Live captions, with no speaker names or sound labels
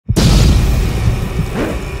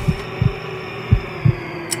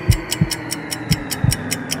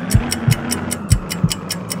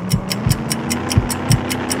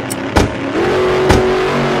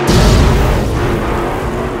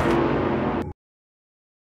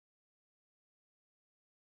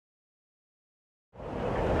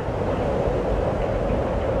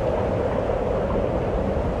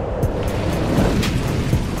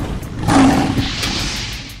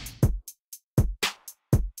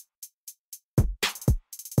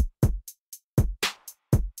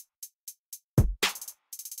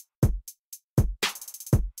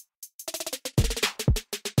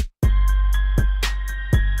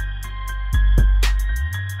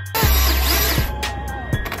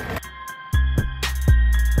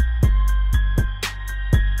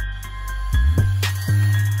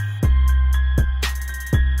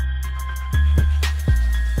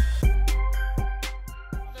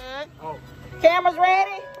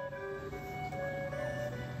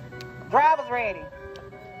Driver's ready.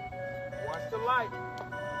 Watch the light.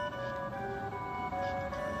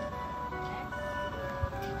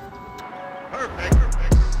 Perfect.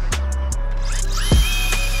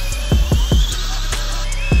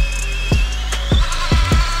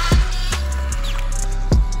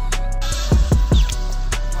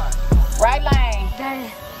 Right lane.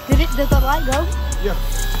 Did the light go? Yeah.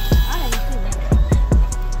 I didn't see that.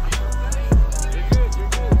 You're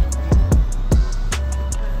good.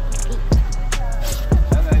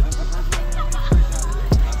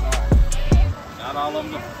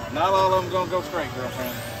 Not all of them gonna go straight,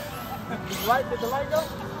 girlfriend. Did the light go?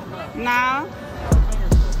 No.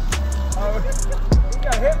 Oh, you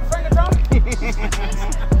got hidden fingers on it?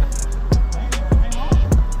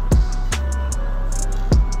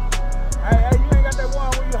 Hey, you ain't got that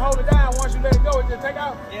one where you hold it down. Once you let it go, it just take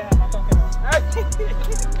out? Yeah, I'm talking about.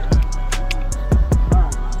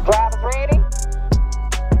 Driver's ready.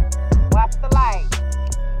 Watch the light.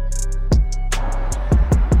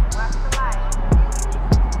 Watch the light.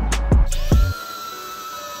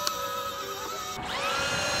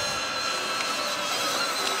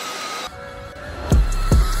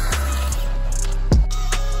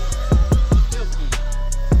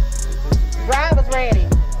 Driver's ready.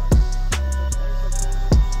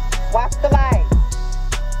 Watch the light.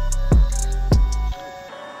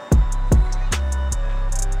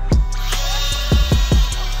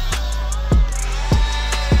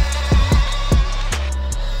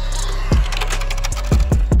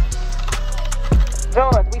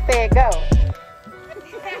 George, we said go.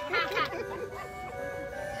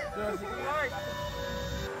 Just the light.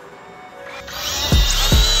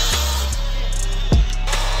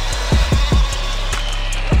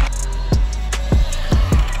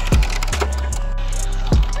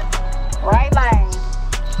 Right lane.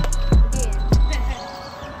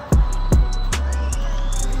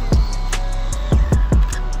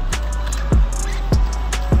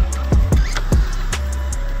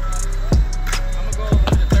 I'm gonna go over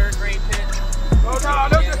to the third grade pit. Oh, no,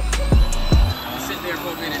 look at I'm sit there for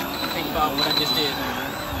a minute and think about what I just did.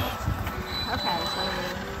 Okay,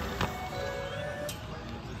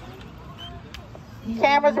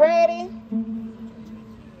 Cameras ready.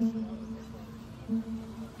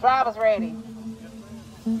 Driver's ready.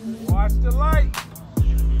 Watch the light.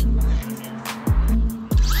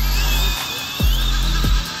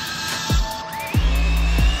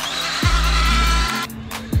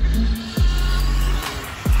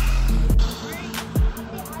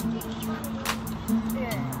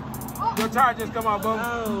 Your tire just come out, bro.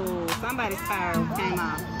 Oh, somebody's tire came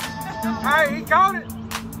off. Hey, he caught it.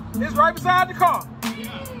 It's right beside the car.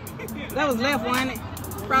 That was left, wasn't it?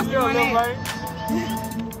 Cross the Still a one little there. late.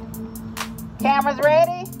 Cameras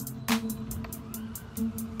ready.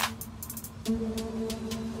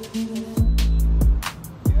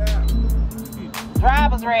 Yeah.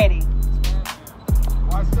 Driver's ready.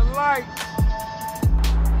 Watch the light.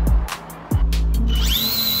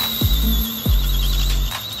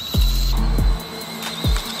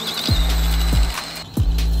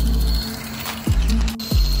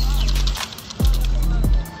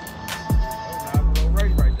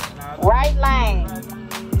 Right lane.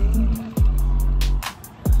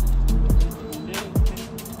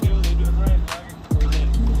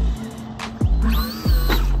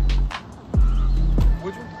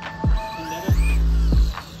 Which one?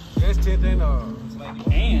 That's 10th and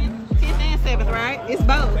 10th and 7th, right? It's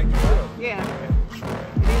both. Yeah.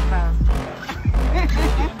 It is both.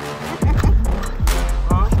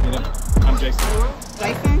 Huh? I'm Jason.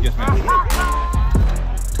 Jason? Yes, ma'am.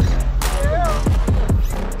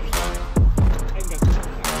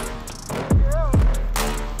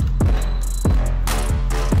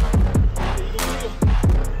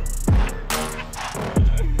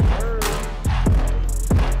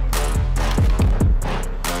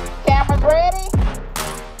 Cameras ready.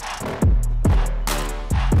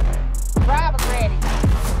 Driver's ready.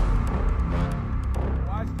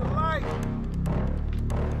 Watch the light.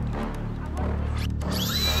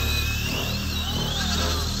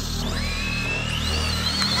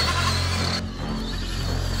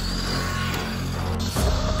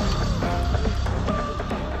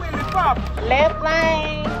 Willie Pop. Left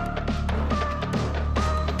lane.